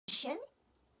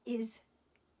is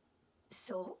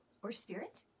soul or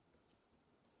spirit.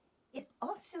 It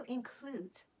also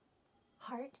includes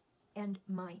heart and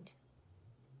mind.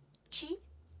 Qi,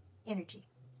 energy.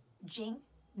 Jing,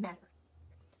 matter.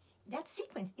 That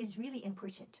sequence is really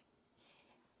important.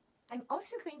 I'm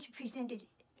also going to present it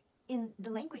in the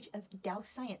language of Tao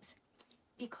science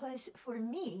because for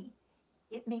me,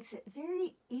 it makes it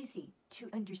very easy to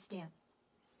understand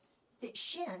that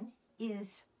Shen is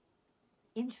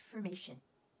information.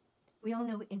 We all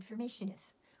know what information is.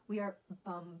 We are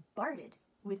bombarded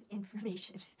with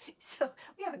information, so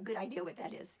we have a good idea what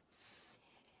that is.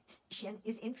 Shen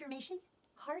is information.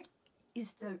 Heart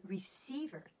is the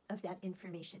receiver of that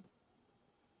information.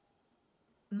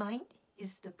 Mind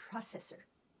is the processor.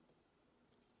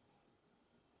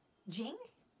 Jing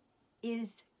is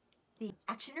the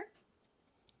actioner,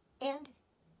 and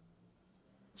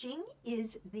Jing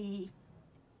is the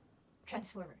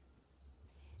transformer.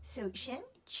 So Shen,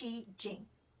 Qi, Jing.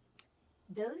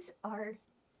 Those are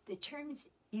the terms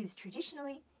used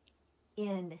traditionally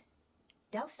in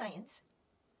Tao science.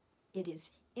 It is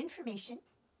information,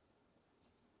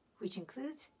 which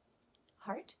includes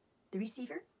heart, the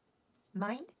receiver,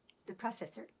 mind, the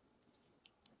processor,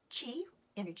 Qi,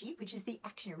 energy, which is the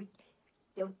actioner.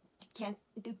 We can't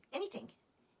do anything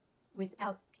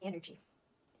without energy,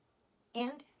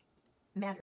 and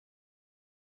matter.